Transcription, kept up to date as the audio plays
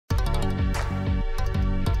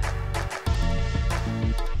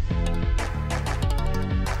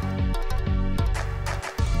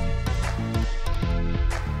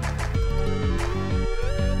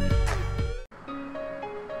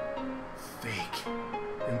cake.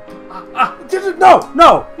 And, no!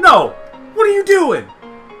 No! No! What are you doing?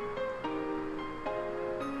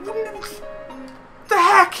 What the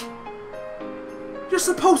heck? You're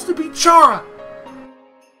supposed to be Chara!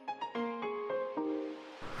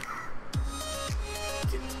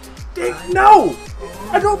 No!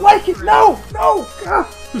 I don't like it! No! No! See,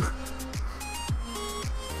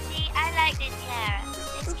 I like this Chara.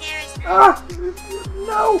 This Chara's nice.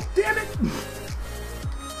 No! Damn it!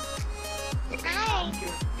 Hi.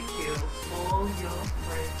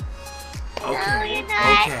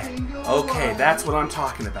 Okay, that's what I'm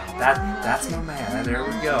talking about. That's my man. There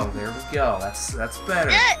we go. That's better.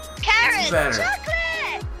 Look, carrots, better.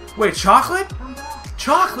 chocolate. Wait, chocolate?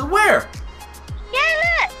 Chocolate? Where? Yeah,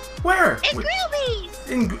 look. Where? In Grillby's.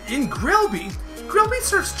 In Grillby? Grillby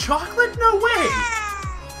serves chocolate? No way! Yeah.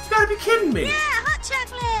 You gotta be kidding me! Yeah, hot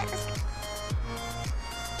chocolate.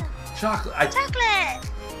 Chocolate? Chocolate.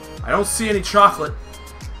 I don't see any chocolate.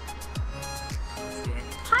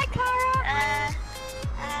 Hi, Chara.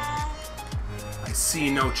 I see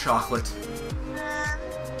no chocolate.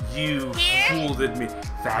 You fooled me.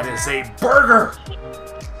 That is a burger!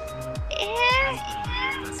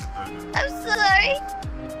 I'm sorry.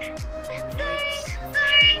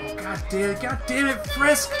 God damn it,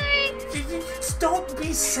 Frisk! Just don't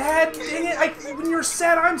be sad. Dang it! When you're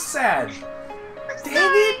sad, I'm sad. Dang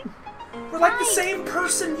it! We're like the same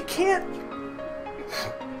person. You can't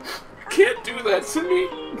do that to me.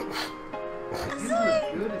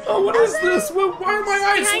 Oh, what is this? Why are my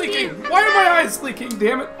eyes leaking? Why are my eyes leaking?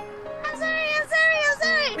 Damn it! I'm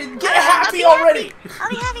sorry. Get happy already! I'll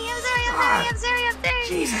be happy. I'm sorry.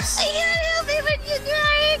 Jesus! I can't help it when you're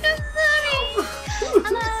crying. I'm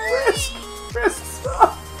sorry. Frisk,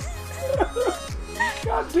 stop!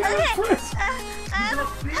 God damn it, Frisk!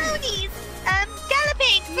 Ponies,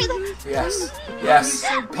 galloping for the... Yes,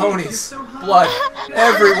 ponies, blood,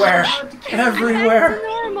 everywhere,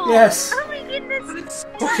 yes. Oh my goodness.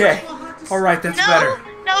 Okay, alright, that's better.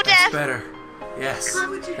 No death. That's better. Yes,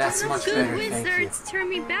 that's much better, Good thank you. wizards turn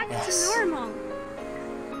me back to normal.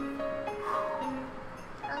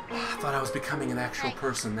 I thought I was becoming an actual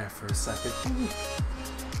person there for a second.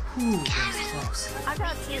 Ooh, that was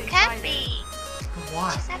close. You can't be. But why?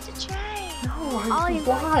 You just have to try. No,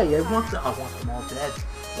 why? I want them all dead.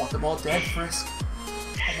 I want them all dead, Frisk.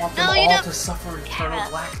 I want them all to suffer eternal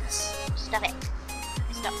blackness. Stop it.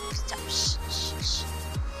 Stop. Shh.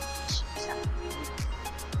 Stop.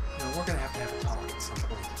 You know, we're gonna have a talk at some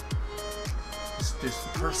point.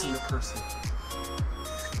 Just person to person.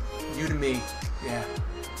 You to me. Yeah.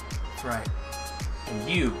 That's right. And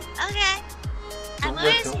you. Okay. Don't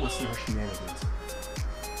listen to her shenanigans.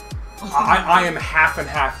 I am half and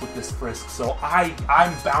half with this Frisk, so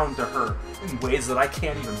I'm bound to her in ways that I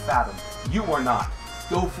can't even fathom. You are not.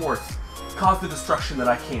 Go forth. Cause the destruction that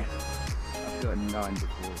I can't. I've got 9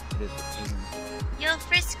 before. It is a pain. Your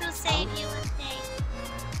Frisk will save you one day.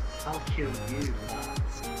 I'll kill you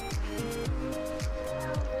last.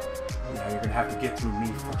 Yeah, you're gonna have to get through me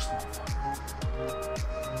first, motherfucker.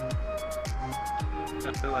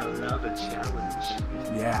 Oh, I love a challenge.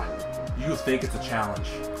 Yeah, you think it's a challenge.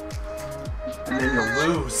 And then you'll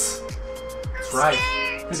lose. That's right.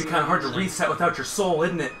 It's gonna be kind of hard to reset without your soul,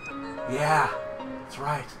 isn't it? Yeah, that's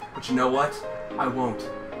right. But you know what? I won't.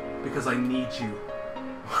 Because I need you.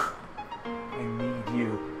 I need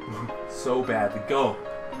you. So badly. Go.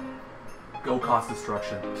 Go cause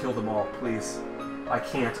destruction. Kill them all, please. I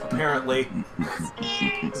can't, apparently. I'm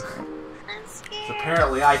scared. So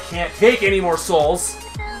apparently I can't take any more souls.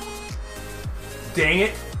 Dang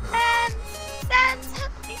it. Sans,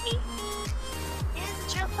 help me. Here's a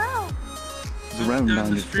trombone. It's around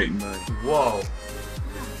 900 foot mud. Whoa.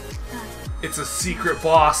 It's a secret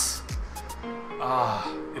boss.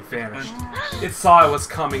 Ah, it vanished. It saw I was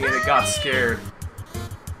coming and it got scared.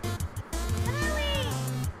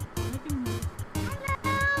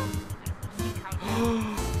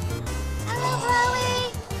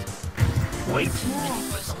 Wait.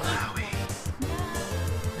 Flowey.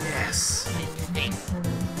 Yes.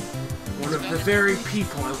 One of the very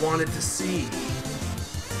people I wanted to see.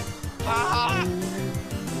 Oh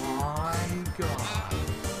my god.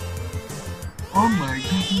 Oh my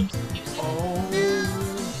goodness. Oh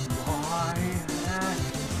my heck.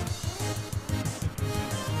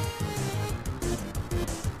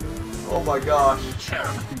 Oh my gosh.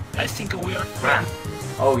 I think we are friends.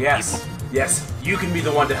 Oh yes. Yes, you can be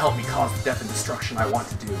the one to help me cause the death and destruction I want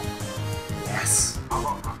to do. Yes.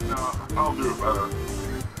 I'll do it better.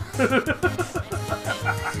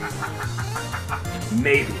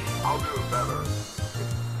 Maybe. I'll do it better.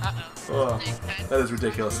 Oh, that is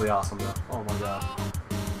ridiculously awesome though. Oh my god.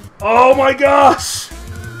 Oh my gosh!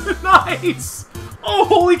 Nice! Oh,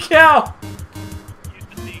 holy cow!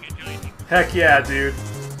 Heck yeah, dude.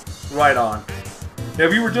 Right on. Yeah,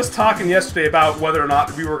 we were just talking yesterday about whether or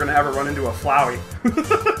not we were going to ever run into a Flowey.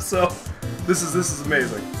 So, this is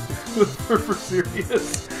amazing. For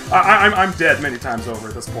serious. I'm dead many times over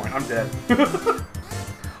at this point. I'm dead.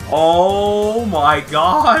 Oh my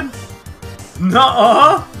god!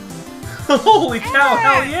 Nuh-uh! Holy cow,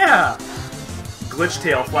 hell yeah! Glitch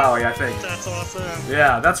tail Flowey, I think. That's awesome.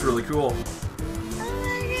 Yeah, that's really cool. Oh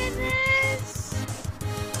my goodness.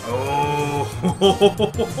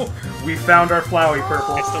 Oh, we found our Flowey,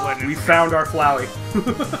 Purple. It's the one. We found our Flowey.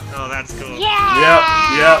 Oh, that's cool.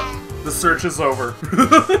 Yeah. Yep. The search is over.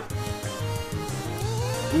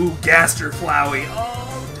 Ooh, Gaster Flowey.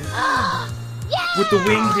 Oh, dude. Yeah. With the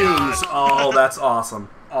wing wings. Oh, that's awesome.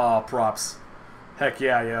 Oh, props. Heck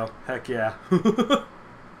yeah, yo. Heck yeah.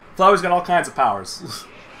 Flowey's got all kinds of powers.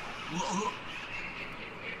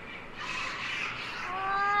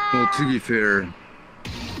 Well, to be fair,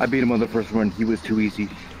 I beat him on the first one. He was too easy.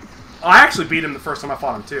 I actually beat him the first time I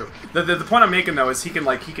fought him too. The point I'm making though is he can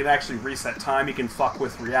actually reset time. He can fuck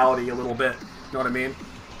with reality a little bit. You know what I mean?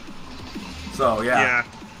 So yeah.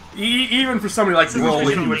 Even for somebody like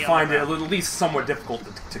Broly, you would find it at least somewhat difficult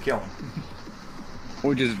to kill him.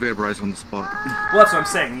 Or just vaporize on the spot. Well, that's what I'm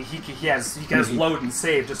saying. He has load and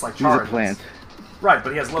save just like Chara He's a plant. does. Right,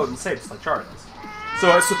 but he has load and save just like Chara does.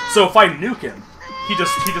 So if I nuke him, he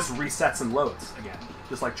just resets and loads again,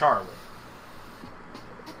 just like Chara would.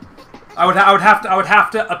 I would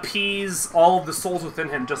have to appease all of the souls within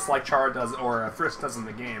him, just like Chara does or Frisk does in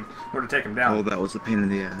the game, in order to take him down. Oh, that was a pain in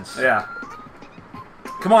the ass. Yeah.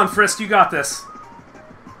 Come on, Frisk, you got this.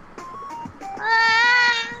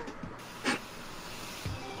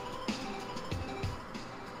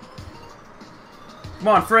 Come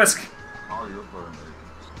on, Frisk. Oh, you're playing me.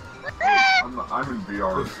 I'm in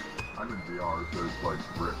VR. I'm in VR, so it's like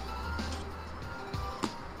ripped.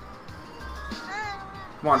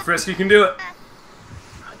 Come on, Frisk, you can do it.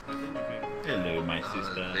 Hello, my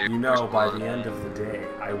sister. You know, by the end of the day,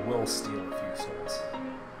 I will steal a few souls.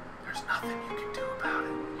 There's nothing you can do about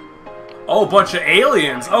it. Oh, bunch of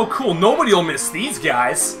aliens. Oh, cool. Nobody will miss these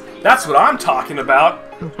guys. That's what I'm talking about.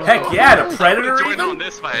 Heck yeah, the Predator even?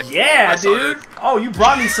 Yeah, dude. Oh, you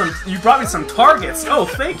brought me some targets. Oh,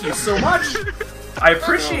 thank you so much. I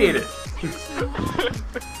appreciate it.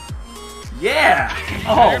 Yeah.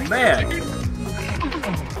 Oh man.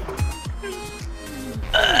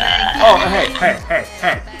 Oh,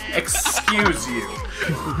 hey. Excuse you.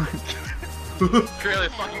 Really,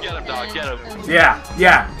 fucking get him, dog. Get him.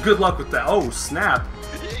 Yeah. Good luck with that. Oh, snap.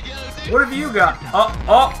 What have you got?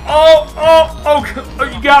 Oh,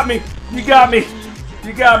 you got me. You got me.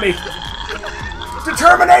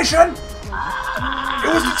 Determination!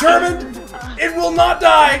 It was determined! It will not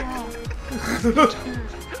die!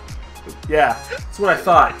 Yeah, that's what I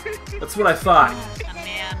thought.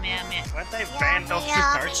 What they banned off the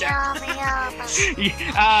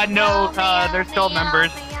No, they're still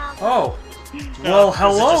members. Oh. Well,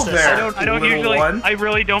 hello there, I don't little usually. one. I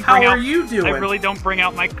really don't. How bring are out, you doing? I really don't bring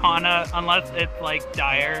out my kana unless it's like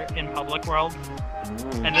dire in public world.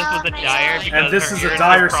 And this was a dire because And this her is a ears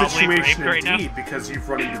dire are probably situation raped right indeed because you've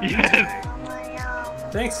run into me Yes. today.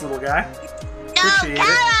 Thanks, little guy. No, Appreciate it.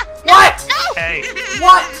 Kara! What? now. Hey,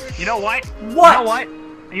 What? you know what? What? You know what?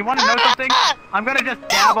 You want to know something? I'm gonna just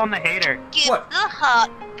dab on the hater. Give What? the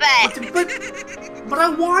heart back. But I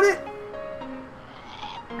want it.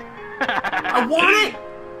 I want it.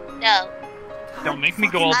 No. Don't make me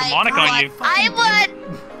go all demonic on you. I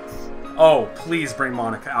would. Oh, please bring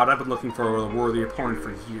Monica out. I've been looking for a worthy opponent for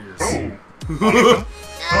years. Oh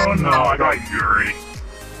no, I got Yuri.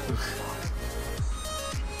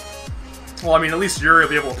 Well, I mean, at least Yuri will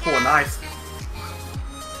be able to pull a knife.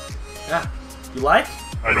 Yeah. You like?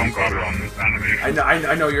 I don't got it on this animation.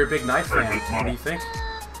 I know you're a big knife fan. What do you think?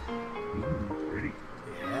 Pretty.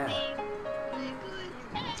 Yeah.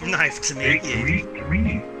 Nice to meet you. Can we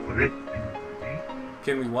put it in Ruby?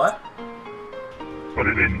 Can we what? Put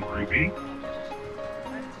it in Ruby?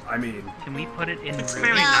 I mean, Can we put it in? It's Ruby?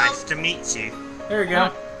 very nice to meet you. there you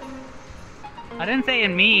go. I didn't say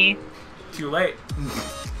in me. Too late.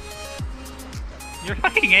 You're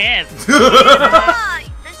fucking ass. Why?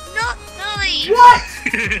 That's not nice. What?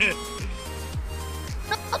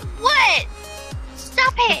 What?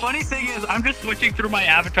 Stop The it. funny thing is, I'm just switching through my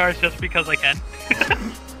avatars just because I can.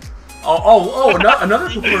 Another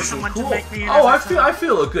cool person. Someone to Cool. make me an Oh, avatar. I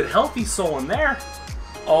feel a good, healthy soul in there.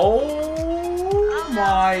 Oh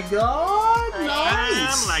my god.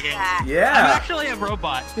 nice. I'm lagging. I'm Yeah. actually a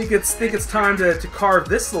robot. Think it's time to carve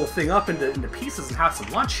this little thing up into pieces and have some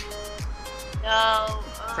lunch. No.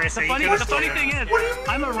 The funny thing is, What do you mean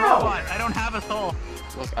I'm a no? robot. I don't have a soul.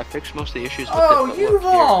 Look, I fixed most of the issues with Oh, it.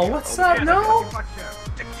 Yuval, what's up? No?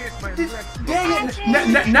 Dang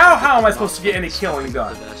it! Now how am I supposed to get any killing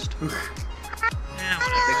done?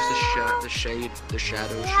 The shade, the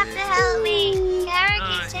shadow You have to shade. help me. Kara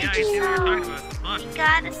can take I see what you're talking you. about. You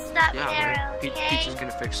gotta stop Yeah, there, right. okay? Peach is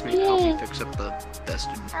gonna fix me, help me fix up the best.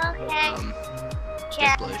 Okay.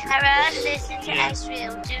 Displeasure. Kara, listen to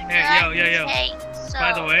Ezreal. Do not yo. take souls.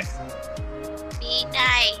 By the way, Be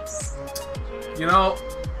nice. You know,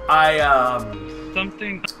 I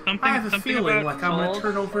something have a something feeling about like I'm gonna souls.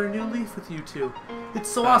 turn over a new leaf with you two. It's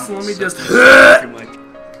so awesome. Let me just.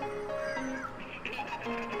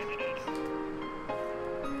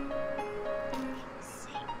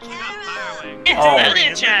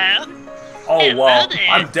 Kara. child. Oh well,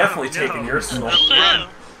 I'm definitely taking your soul. Run.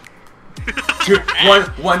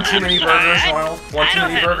 One too many burgers, Arnold. One too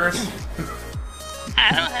many burgers.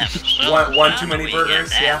 I don't have a soul. One too many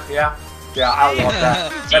burgers. Yeah. I love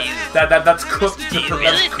that. That's cooked. That's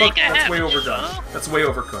cooked. That's way overdone. That's way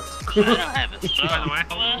overcooked. I don't have a soul. By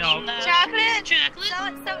the way, no. Chocolate.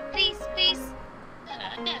 Chocolate. So, please.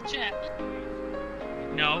 Not chocolate.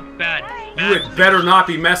 No, bad. You had better not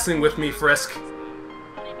be messing with me, Frisk.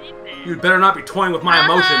 You had better not be toying with my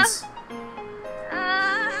emotions.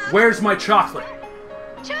 Where's my chocolate?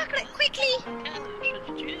 Chocolate, quickly.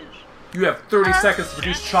 You have 30 seconds to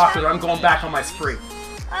produce chocolate, or I'm going back on my spree.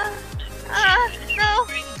 No.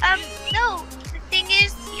 No. The thing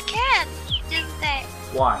is, you can't do that.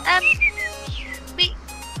 Why?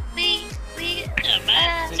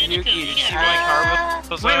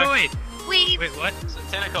 Wait, what? So,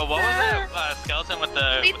 Tentacle, what was that skeleton with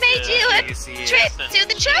the... We made you a trip to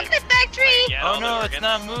the chocolate factory. Oh no, it's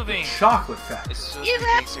not moving. Chocolate factory. You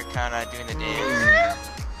have Things are kind of doing the dance.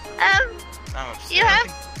 I'm upset.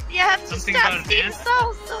 you have to Something stop about a stealing dance?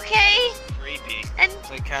 souls, okay? Creepy. And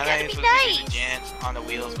So you kind gotta of be supposed to do nice. the dance on the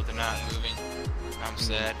wheels, but they're not moving. I'm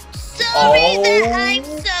sad. Sorry that I'm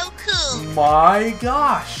so cool. My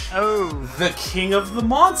gosh. Oh. The king of the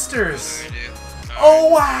monsters. What do I do?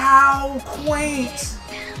 Oh, how quaint.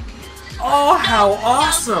 Oh, how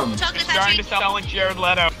awesome. Chocolate Trying to factory. sound like Jared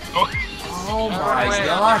Leto. Oh my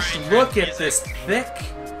gosh, look at this thick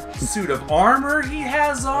suit of armor he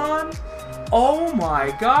has on. Oh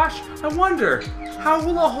my gosh, I wonder, how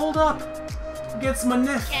will it hold up against my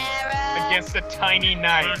Nif? Kara. Against a tiny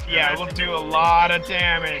knife, yeah, it will do a lot of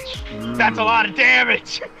damage. That's a lot of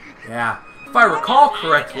damage. Yeah, if I recall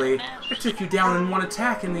correctly, I took you down in one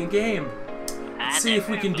attack in the game. Let's see if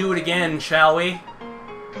we can do it again, shall we?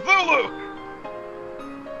 Cthulhu!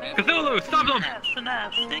 Cthulhu, stop them!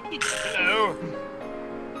 Hello.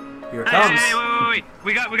 Here it Hey, comes. hey, wait.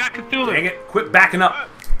 We got Cthulhu. Dang it, quit backing up.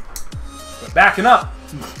 Quit backing up.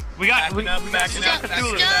 We got Stop.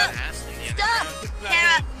 Cthulhu. Stop.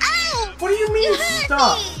 Kara. Ow! What do you mean, You hurt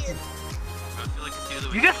stop? me.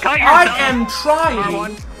 You just cut yourself. I am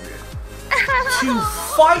trying to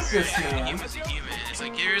fight this man. It's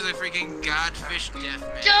like, here's a freaking godfish death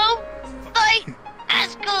man. Don't fight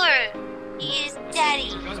Asgore. He is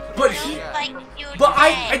daddy. But Don't he, fight your but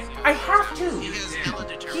dad. I have to.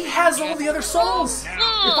 He has all the other souls. If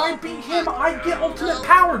I beat him, I get ultimate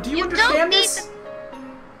power. Do you understand this?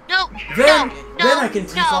 No. Then no, I can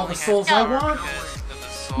take all the souls I want.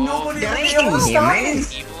 Nobody's gonna be able to stop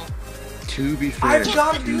me. To be fair, I've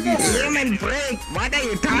got to do this. Human break! What are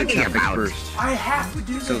you talking about? first. I have to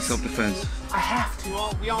do So this. self-defense. I have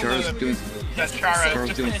to. We all Charles know doing. that Chara Charles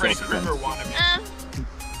just doing a Freddy self-defense. Krueger wannabe.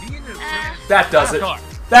 That does it.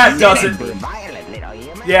 That does it. Violent little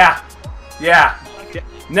human. Yeah. Yeah.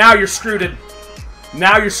 Now you're screwed.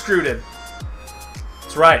 Now you're screwed.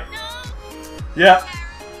 That's right. Yep.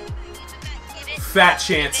 Fat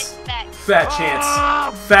chance. Fat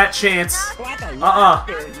chance. Fat chance.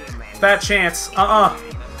 Fat chance.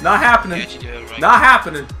 Not happening. Not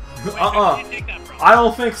happening. I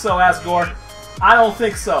don't think so, Asgore. I don't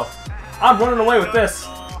think so. I'm running away with this.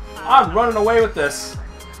 I'm running away with this.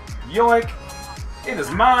 Yoink. It is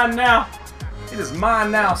mine now. It is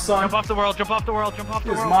mine now, son. Jump off the world, jump off the world, jump off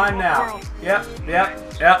the It is world. mine jump off the now.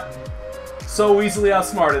 world. Yep. So easily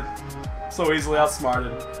outsmarted.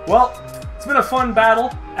 Well, it's been a fun battle,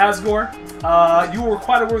 Asgore. You were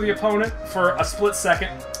quite a worthy opponent for a split second.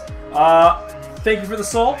 Thank you for the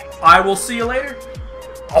soul. I will see you later.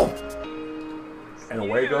 Oh! And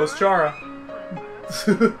away goes Chara.